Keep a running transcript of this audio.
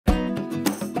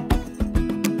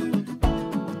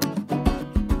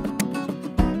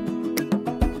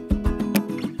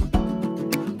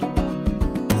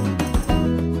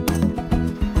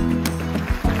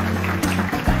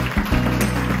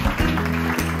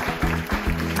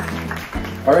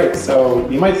All right, so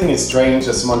you might think it's strange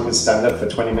that someone could stand up for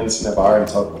 20 minutes in a bar and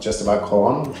talk just about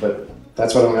corn, but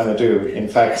that's what I'm going to do. In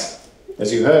fact,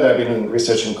 as you heard, I've been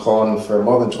researching corn for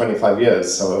more than 25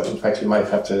 years, so in fact you might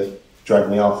have to drag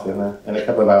me off in a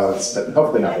couple of hours, but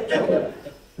hopefully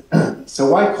not. So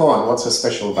why corn? What's so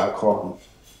special about corn?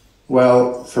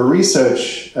 Well, for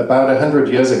research, about 100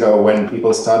 years ago, when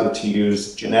people started to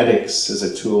use genetics as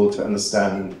a tool to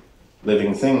understand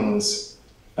living things,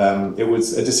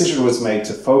 a decision was made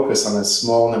to focus on a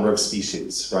small number of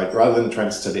species, right? Rather than trying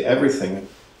to study everything,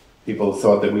 people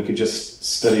thought that we could just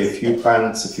study a few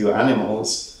plants, a few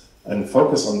animals, and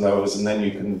focus on those, and then you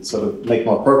can sort of make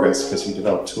more progress because you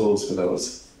develop tools for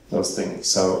those things.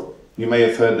 So you may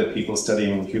have heard that people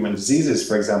studying human diseases,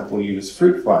 for example, use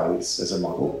fruit flies as a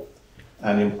model,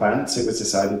 and in plants it was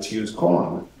decided to use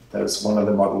corn. That was one of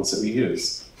the models that we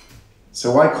used.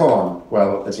 So why corn?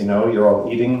 Well, as you know, you're all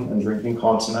eating and drinking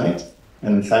corn tonight,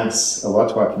 and thanks a lot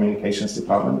to our communications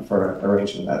department for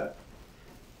arranging that.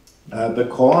 But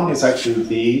corn is actually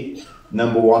the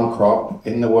 #1 crop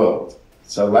in the world.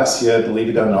 So last year, believe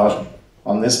it or not,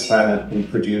 on this planet we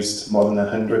produced more than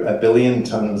 1 billion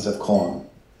tons of corn.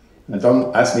 Now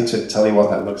don't ask me to tell you what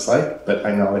that looks like, but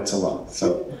I know it's a lot.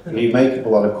 So we make a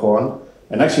lot of corn,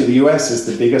 and actually the US is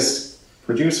the biggest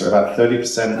producer. About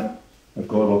 30% of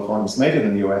global corn is made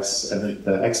in the US, and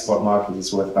the export market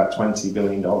is worth about $20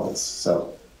 billion. So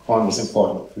corn is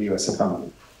important for the US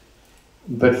economy.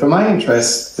 But for my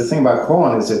interest, the thing about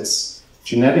corn is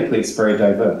genetically it's very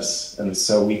diverse, and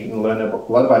so we can learn a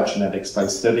lot about genetics by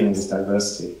studying this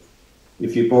diversity.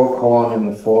 If you bought corn in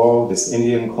the fall, this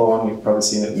Indian corn, you've probably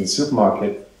seen it in the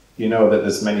supermarket, you know that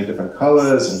there's many different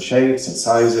colors and shapes and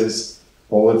sizes.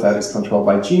 All of that is controlled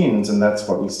by genes, and that's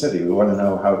what we study. We want to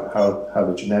know how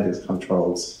the genetics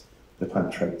controls the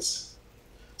plant traits.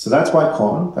 So that's why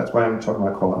corn, that's why I'm talking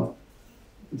about corn.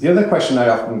 The other question I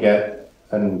often get,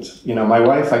 and you know, my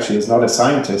wife actually is not a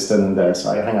scientist, and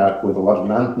so I hang out with a lot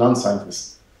of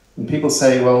non-scientists. And people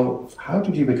say, well, how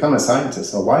did you become a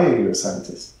scientist, or why are you a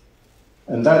scientist?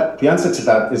 And the answer to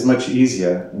that is much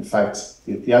easier. In fact,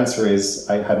 the answer is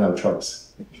I had no choice.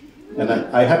 And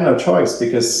I had no choice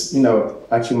because, you know,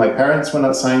 actually my parents were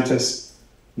not scientists.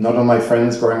 None of my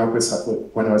friends when I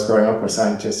was growing up were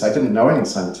scientists. I didn't know any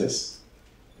scientists.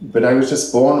 But I was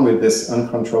just born with this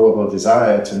uncontrollable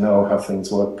desire to know how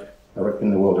things work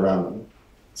in the world around me.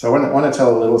 So I want to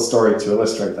tell a little story to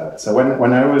illustrate that. So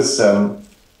when I was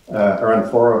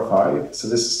around 4 or 5, so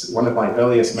this is one of my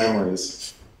earliest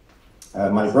memories,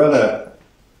 my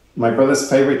brother's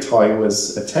favorite toy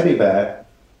was a teddy bear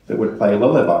that would play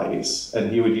lullabies,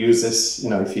 and he would use this, you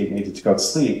know, if he needed to go to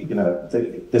sleep. You know,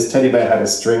 this teddy bear had a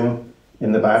string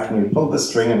in the back, and you'd pull the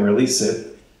string and release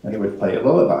it, and it would play a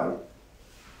lullaby,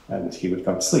 and he would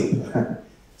go to sleep.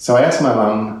 So I asked my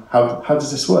mom, how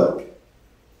does this work?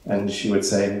 And she would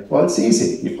say, well, it's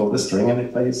easy. You pull the string and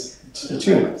it plays a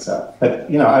tune. So, but,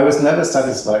 you know, I was never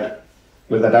satisfied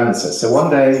with that answer. So one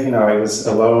day, you know, I was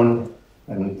alone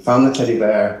and found the teddy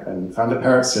bear and found a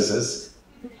pair of scissors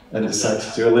and decided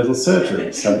to do a little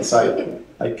surgery. So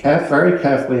I very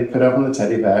carefully cut open the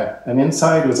teddy bear, and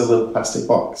inside was a little plastic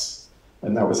box,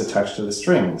 and that was attached to the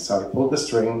string. So I pulled the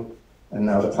string, and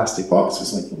now the plastic box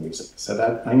was making music. So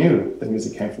that I knew the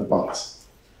music came from the box.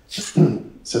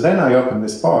 So then I opened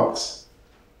this box,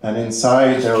 and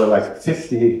inside there were like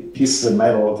 50 pieces of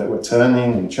metal that were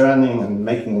turning and churning and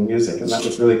making the music, and that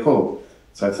was really cool.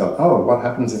 So I thought, oh, what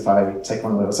happens if I take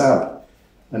one of those out?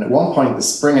 And at one point, the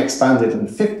spring expanded and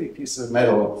 50 pieces of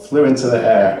metal flew into the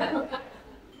air.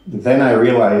 Then I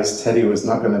realized Teddy was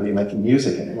not going to be making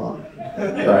music anymore,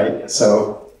 right?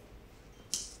 So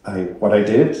what I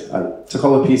did, I took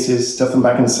all the pieces, stuffed them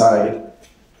back inside,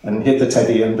 and hid the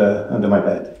Teddy under my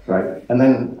bed, right? And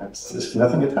then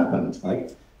nothing had happened.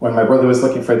 Like when my brother was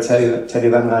looking for a Teddy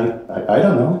that night, I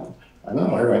don't know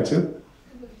where I went to.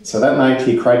 So that night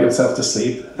he cried himself to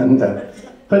sleep, and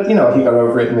but you know, he got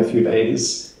over it in a few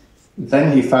days.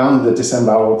 Then he found the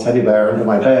disemboweled teddy bear under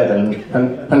my bed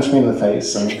and punched me in the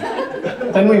face, and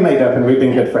then we made up, and we've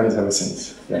been good friends ever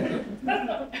since. Yeah.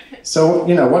 So,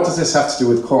 you know, what does this have to do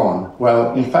with corn?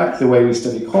 Well, in fact, the way we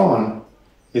study corn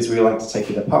is we like to take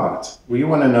it apart. We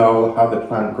want to know how the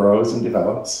plant grows and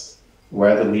develops,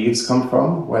 where the leaves come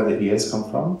from, where the ears come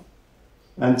from.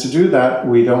 And to do that,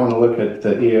 we don't want to look at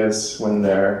the ears when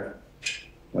they're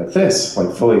like this,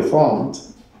 like fully formed.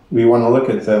 We want to look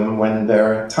at them when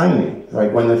they're tiny, right,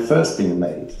 when they're first being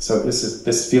made. So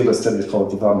this field of study is called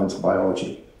developmental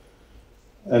biology.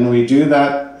 And we do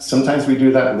that, sometimes we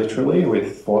do that literally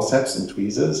with forceps and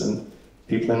tweezers, and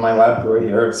people in my lab who are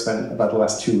here have spent about the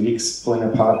last 2 weeks pulling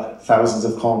apart thousands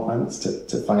of corn plants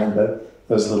to find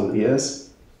those little ears.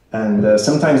 And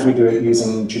sometimes we do it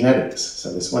using genetics.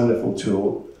 So this wonderful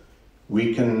tool,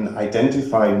 we can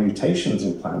identify mutations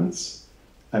in plants.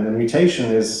 And a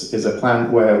mutation is a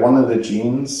plant where one of the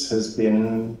genes has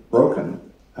been broken.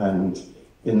 And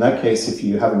in that case, if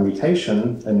you have a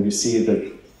mutation and you see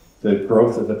that the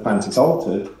growth of the plant is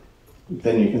altered,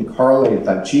 then you can correlate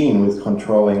that gene with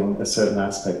controlling a certain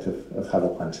aspect of how the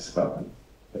plant is developing.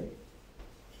 Okay.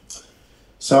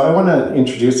 So I want to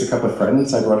introduce a couple of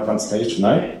friends I brought up on stage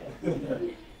tonight.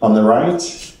 On the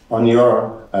right, on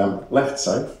your left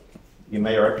side, you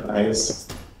may recognize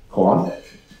corn.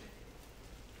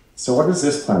 So what is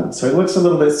this plant? So it looks a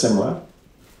little bit similar.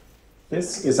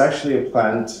 This is actually a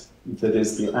plant that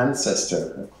is the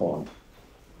ancestor of corn.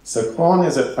 So corn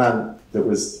is a plant that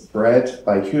was bred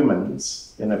by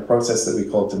humans in a process that we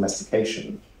call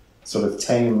domestication, sort of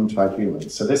tamed by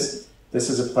humans. So this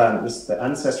is a plant, this is the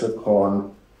ancestor of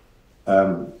corn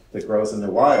that grows in the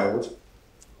wild,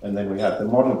 and then we have the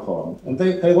modern corn. And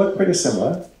they look pretty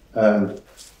similar,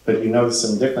 but you notice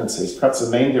some differences. Perhaps the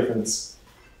main difference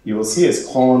you will see is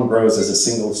corn grows as a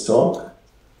single stalk,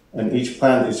 and each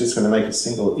plant is just going to make a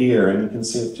single ear, and you can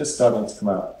see it just starting to come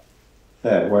out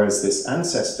there. Whereas this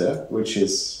ancestor, which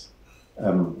is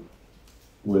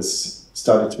was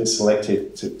started to be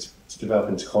selected to develop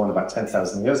into corn about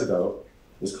 10,000 years ago,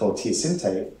 is called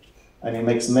teosinte, and it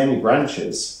makes many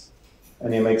branches,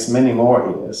 and it makes many more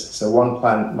ears. So one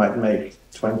plant might make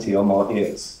 20 or more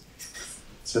ears.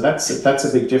 So that's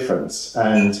a big difference.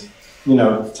 And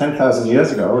 10,000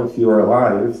 years ago, if you were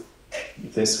alive,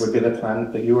 this would be the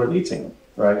plant that you were eating,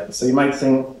 right? So you might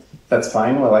think, that's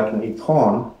fine, well, I can eat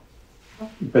corn,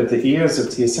 but the ears of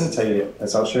teosinte,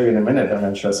 as I'll show you in a minute, I'm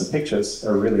going to show some pictures,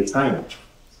 are really tiny.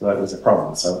 So that was a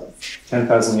problem. So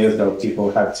 10,000 years ago,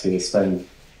 people had to spend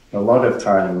a lot of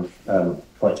time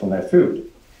collecting their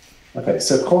food. Okay,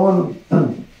 so corn,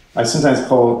 I sometimes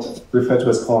refer to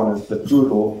as corn as the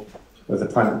poodle of the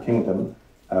plant kingdom.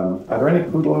 Are there any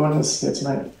poodle owners here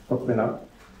tonight? Hopefully not.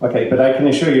 Okay, but I can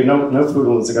assure you, no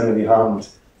poodles are going to be harmed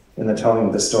in the telling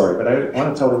of the story. But I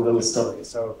want to tell a little story.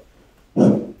 So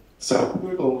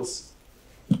poodles,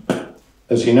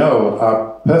 as you know,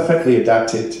 are perfectly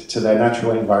adapted to their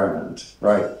natural environment,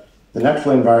 right? The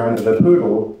natural environment of a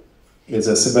poodle is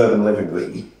a suburban living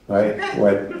room, right?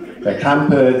 Where they're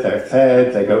pampered, they're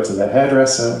fed, they go to the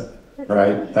hairdresser,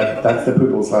 right? That's the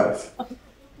poodle's life.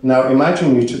 Now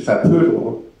imagine you took that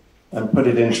poodle and put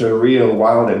it into a real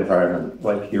wild environment,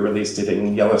 like you released it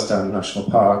in Yellowstone National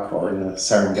Park or in the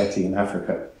Serengeti in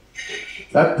Africa.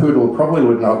 That poodle probably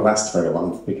would not last very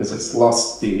long because it's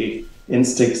lost the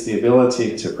instincts, the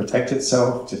ability to protect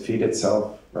itself, to feed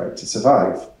itself, right, to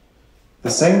survive. The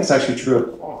same is actually true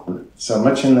of corn. So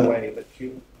much in the way that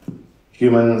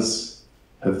humans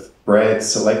have bred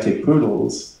selected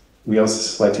poodles, we also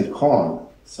selected corn.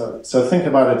 So think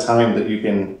about a time that you've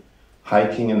been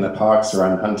hiking in the parks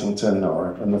around Huntington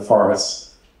or in the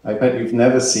forests. I bet you've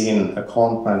never seen a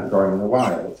corn plant growing in the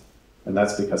wild. And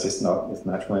that's because it's not its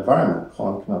natural environment.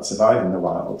 Corn cannot survive in the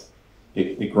wild.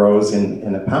 It grows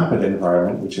in a pampered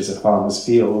environment, which is a farmer's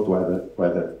field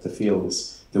where the field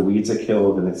is, the weeds are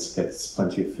killed and it gets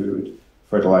plenty of food,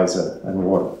 fertilizer, and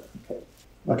water.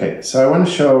 Okay, so I want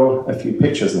to show a few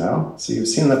pictures now. So you've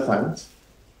seen the plant,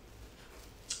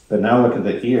 but now look at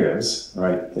the ears,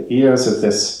 right? The ears of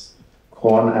this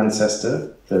corn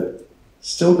ancestor that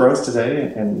still grows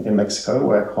today in Mexico,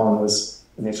 where corn was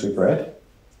initially bred.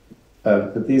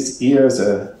 But these ears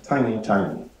are tiny,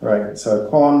 tiny, right? So a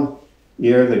corn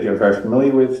ear that you're very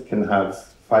familiar with can have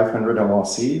 500 or more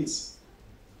seeds.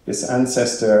 This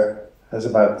ancestor has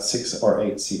about 6 or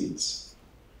 8 seeds.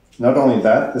 Not only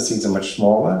that, the seeds are much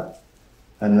smaller,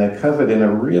 and they're covered in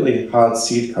a really hard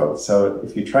seed coat. So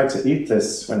if you tried to eat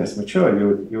this when it's mature,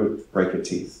 you would break your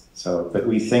teeth. But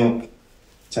we think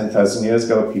 10,000 years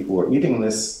ago, people were eating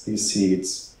these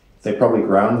seeds. They probably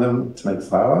ground them to make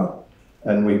flour.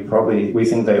 And we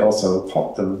think they also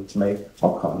popped them to make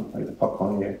popcorn, like the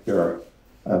popcorn you're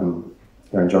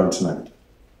enjoying tonight.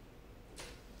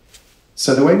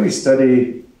 So the way we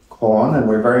study corn, and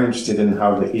we're very interested in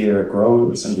how the ear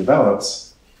grows and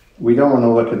develops, we don't want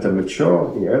to look at the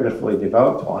mature ear, the fully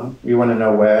developed one. We want to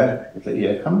know where the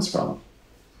ear comes from.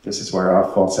 This is where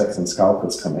our forceps and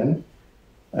scalpels come in.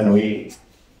 And we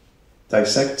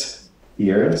dissect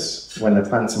ears when the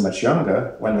plants are much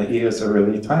younger, when the ears are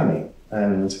really tiny.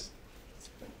 And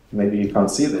maybe you can't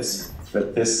see this,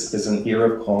 but this is an ear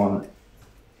of corn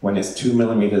when it's 2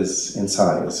 millimeters in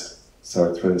size. So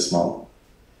it's really small.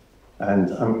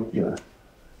 And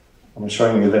I'm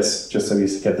showing you this just so you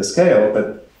get the scale,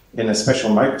 but in a special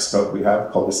microscope we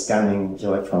have called a scanning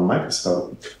electron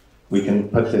microscope, we can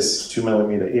put this 2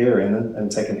 millimeter ear in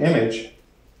and take an image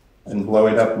and blow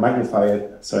it up, magnify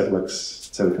it so it looks,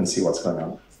 so we can see what's going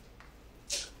on.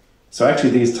 So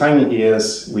actually these tiny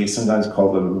ears, we sometimes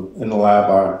call them in the lab,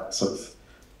 our sort of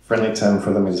friendly term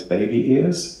for them is baby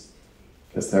ears,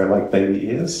 because they're like baby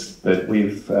ears. But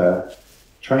we've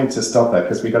trying to stop that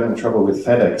because we got in trouble with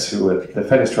FedEx, the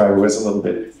FedEx driver was a little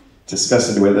bit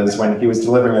disgusted with us when he was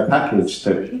delivering a package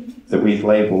that we'd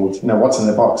labeled, what's in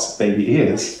the box? Baby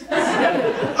ears.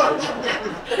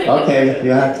 Okay,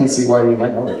 yeah, I can see why you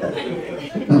might know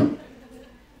that.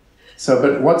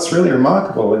 But what's really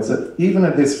remarkable is that even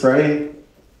at this very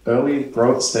early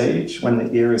growth stage, when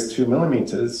the ear is 2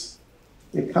 millimeters,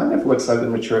 it kind of looks like a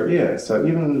mature ear. So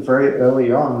even very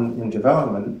early on in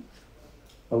development,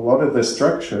 a lot of the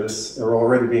structures are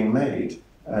already being made.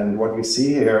 And what you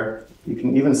see here, you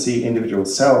can even see individual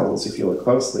cells if you look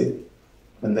closely,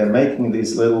 and they're making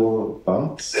these little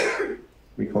bumps.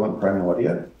 We call them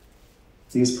primordia.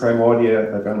 These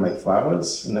primordia are going to make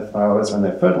flowers, and the flowers, when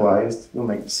they're fertilized, will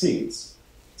make seeds.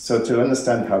 So to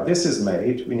understand how this is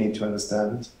made, we need to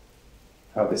understand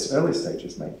how this early stage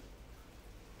is made.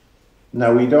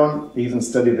 Now, we don't even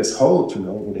study this whole 2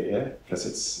 millimeter ear,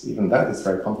 because even that is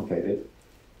very complicated.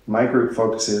 My group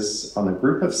focuses on a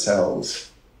group of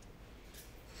cells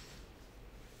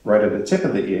right at the tip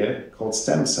of the ear called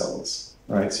stem cells.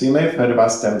 Right? So you may have heard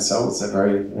about stem cells. They're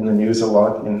very in the news a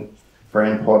lot and very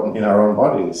important in our own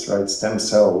bodies. Right? Stem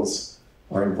cells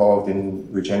are involved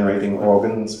in regenerating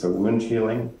organs for wound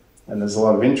healing. And there's a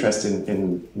lot of interest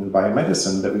in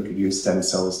biomedicine that we could use stem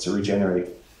cells to regenerate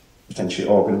potentially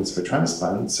organs for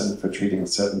transplants and for treating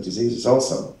certain diseases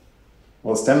also.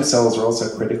 Well, stem cells are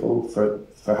also critical for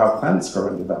how plants grow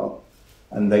and develop.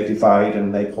 And they divide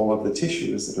and make all of the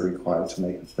tissues that are required to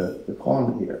make the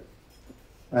corn ear.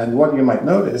 And what you might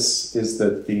notice is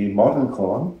that the modern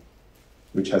corn,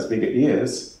 which has bigger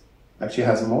ears, actually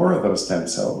has more of those stem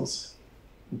cells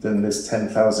than this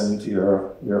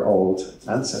 10,000-year-old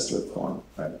ancestor of corn.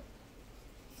 Right?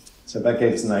 So that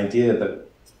gives an idea that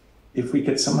if we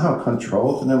could somehow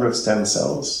control the number of stem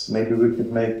cells, maybe we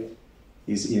could make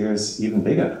these ears even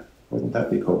bigger. Wouldn't that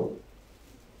be cool?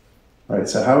 Right,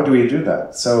 so how do we do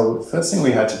that? So the first thing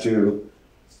we had to do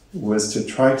was to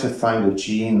try to find a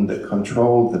gene that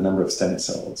controlled the number of stem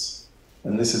cells.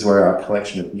 And this is where our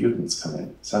collection of mutants come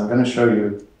in. So I'm going to show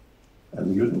you a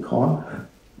mutant corn.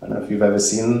 I don't know if you've ever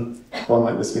seen corn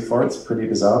like this before. It's pretty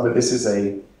bizarre, but this is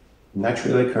a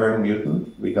naturally occurring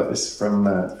mutant. We got this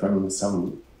from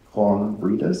some corn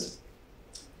breeders.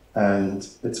 And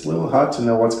it's a little hard to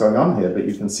know what's going on here, but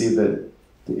you can see that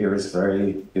the ear is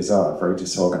very bizarre, very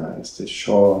disorganized. It's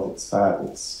short, it's fat,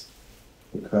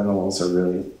 the kernels are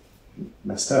really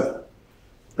messed up.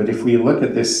 But if we look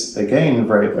at this again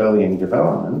very early in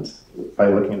development, by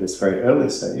looking at this very early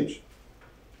stage,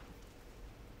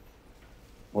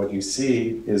 what you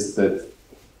see is that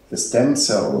the stem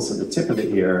cells at the tip of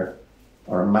the ear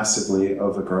are massively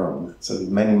overgrown, so there's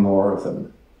many more of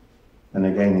them. And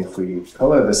again, if we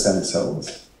color the stem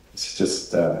cells, it's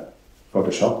just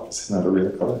Photoshop, it's not a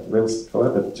real color,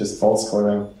 but just false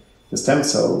coloring the stem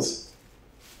cells,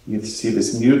 you see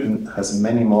this mutant has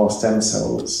many more stem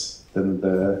cells than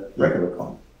the regular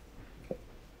corn.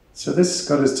 So this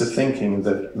got us to thinking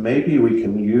that maybe we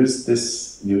can use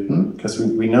this mutant, because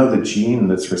we know the gene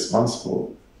that's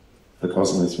responsible for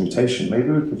causing this mutation, maybe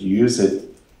we could use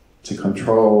it to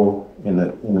control in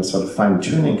a sort of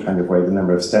fine-tuning kind of way the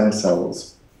number of stem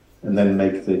cells and then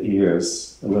make the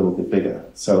ears a little bit bigger.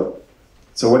 So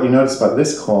what you notice about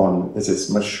this corn is it's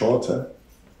much shorter,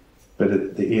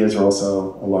 but the ears are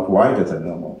also a lot wider than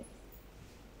normal.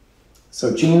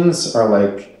 So genes are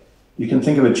like, you can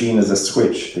think of a gene as a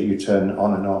switch that you turn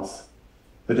on and off.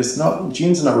 But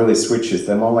genes are not really switches,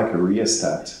 they're more like a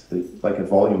rheostat, like a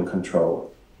volume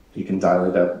control. You can dial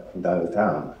it up and dial it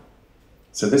down.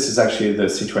 So this is actually the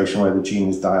situation where the gene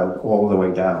is dialed all the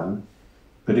way down.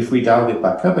 But if we dialed it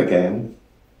back up again,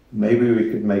 maybe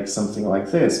we could make something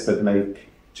like this, but make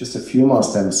just a few more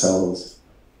stem cells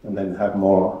and then have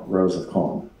more rows of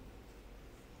corn.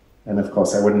 And of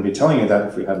course, I wouldn't be telling you that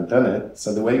if we hadn't done it.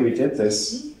 So the way we did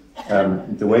this,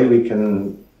 the way we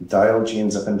can dial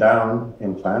genes up and down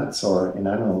in plants or in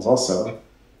animals also,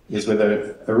 is with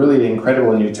a really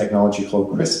incredible new technology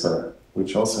called CRISPR,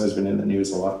 which also has been in the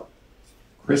news a lot.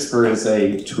 CRISPR is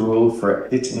a tool for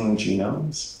editing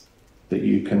genomes, that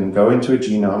you can go into a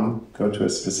genome, go to a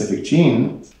specific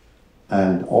gene,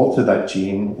 and alter that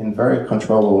gene in very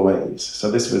controllable ways.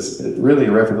 So this was really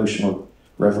a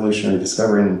revolutionary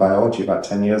discovery in biology about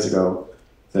 10 years ago,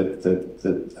 that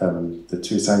the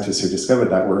two scientists who discovered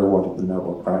that were awarded the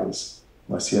Nobel Prize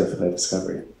last year for their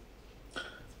discovery.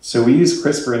 So we use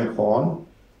CRISPR in corn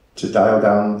to dial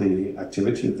down the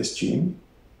activity of this gene.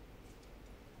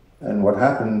 And what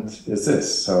happened is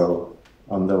this. So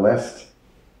on the left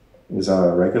is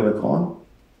our regular corn.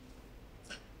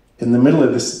 In the middle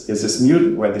of this is this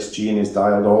mutant where this gene is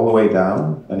dialed all the way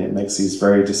down, and it makes these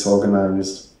very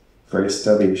disorganized, very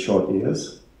stubby short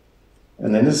ears.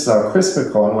 And then this is our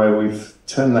CRISPR corn where we've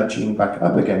turned that gene back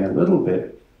up again a little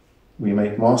bit. We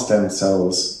make more stem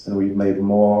cells, and we've made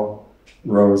more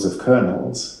rows of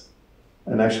kernels.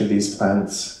 And actually these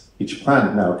plants, each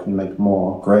plant now can make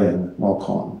more grain, more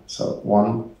corn. So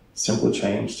one simple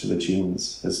change to the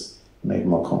genes has made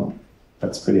more corn.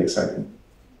 That's pretty exciting.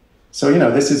 So, you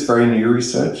know, this is very new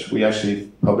research. We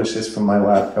actually published this from my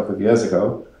lab a couple of years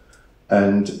ago.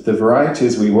 And the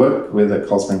varieties we work with at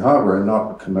Cold Spring Harbor are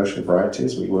not commercial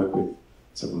varieties. We work with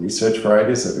sort of research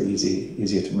varieties that are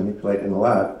easier to manipulate in the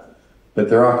lab. But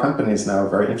there are companies now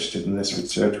very interested in this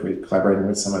research. We're collaborating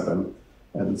with some of them.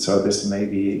 And so this may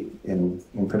be in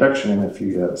production in a few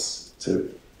years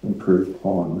to improve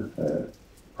corn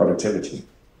productivity.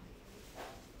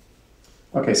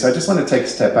 Okay, so I just want to take a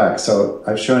step back. So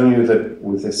I've shown you that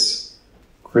with this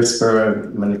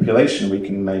CRISPR manipulation, we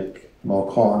can make more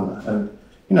corn. And,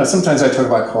 you know, sometimes I talk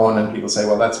about corn and people say,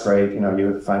 well, that's great, you know,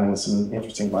 you're finding some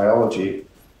interesting biology.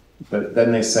 But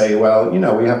then they say, well, you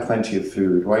know, we have plenty of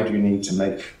food. Why do you need to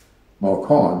make more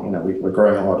corn? You know, we're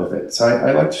growing a lot of it. So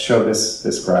I like to show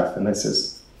this graph, and this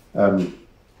is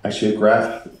actually a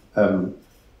graph of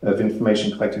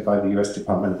information collected by the US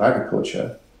Department of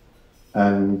Agriculture.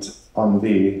 And on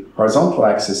the horizontal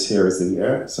axis here is the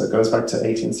year, so it goes back to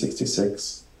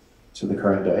 1866 to the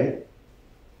current day.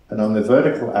 And on the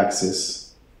vertical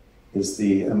axis is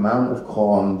the amount of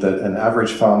corn that an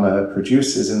average farmer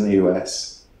produces in the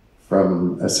US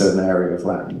from a certain area of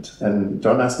land. And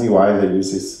don't ask me why they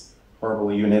use these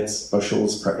horrible units,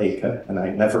 bushels per acre, and I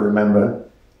never remember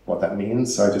what that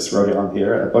means, so I just wrote it on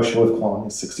here. A bushel of corn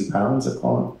is 60 pounds of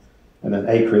corn, and an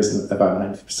acre is about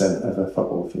 90% of a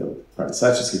football field. Right, so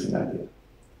that just gives you an idea.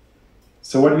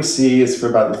 So what we see is for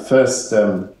about the first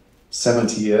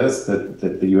 70 years that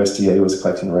the USDA was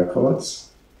collecting records,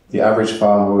 the average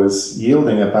farmer was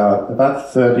yielding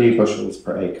about 30 bushels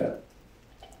per acre.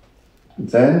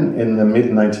 Then in the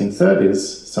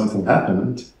mid-1930s, something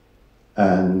happened,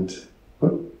 and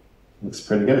whoop, looks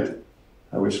pretty good.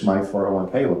 I wish my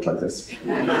 401k looked like this.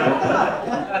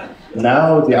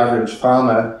 Now the average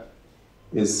farmer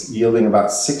is yielding about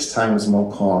 6 times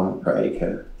more corn per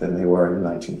acre than they were in the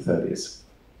 1930s.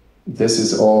 This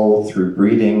is all through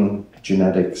breeding,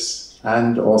 genetics,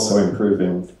 and also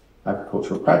improving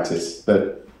agricultural practice.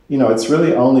 But, you know, it's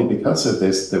really only because of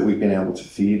this that we've been able to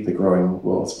feed the growing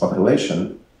world's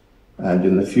population. And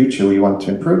in the future, we want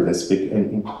to improve this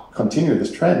and continue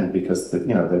this trend because,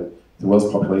 the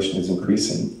world's population is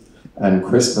increasing. And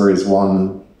CRISPR is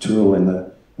one tool in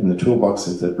the toolbox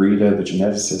of the breeder, the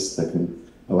geneticist, that can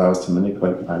allow us to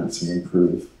manipulate plants and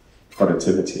improve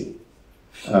productivity.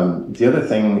 The other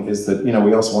thing is that, you know,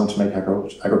 we also want to make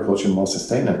agriculture more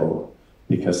sustainable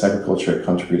because agriculture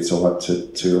contributes a lot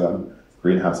to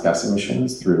greenhouse gas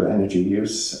emissions through energy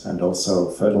use, and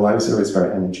also fertilizer is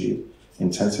very energy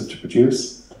intensive to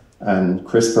produce. And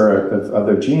CRISPR of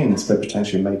other genes could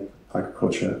potentially make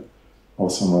agriculture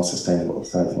also more sustainable.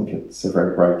 So I think it's a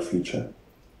very bright future.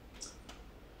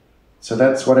 So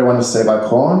that's what I want to say about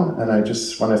corn, and I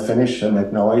just want to finish and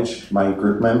acknowledge my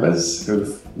group members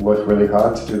who've worked really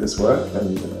hard to do this work.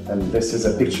 And this is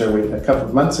a picture a couple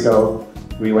of months ago,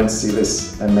 we went to see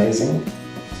this amazing,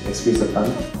 excuse the pun,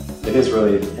 it is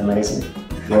really amazing,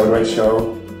 Broadway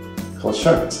show called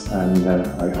Shucked, and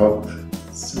I hope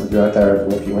some of you out there are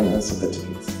lucky winners of the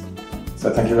tickets.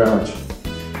 So thank you very much.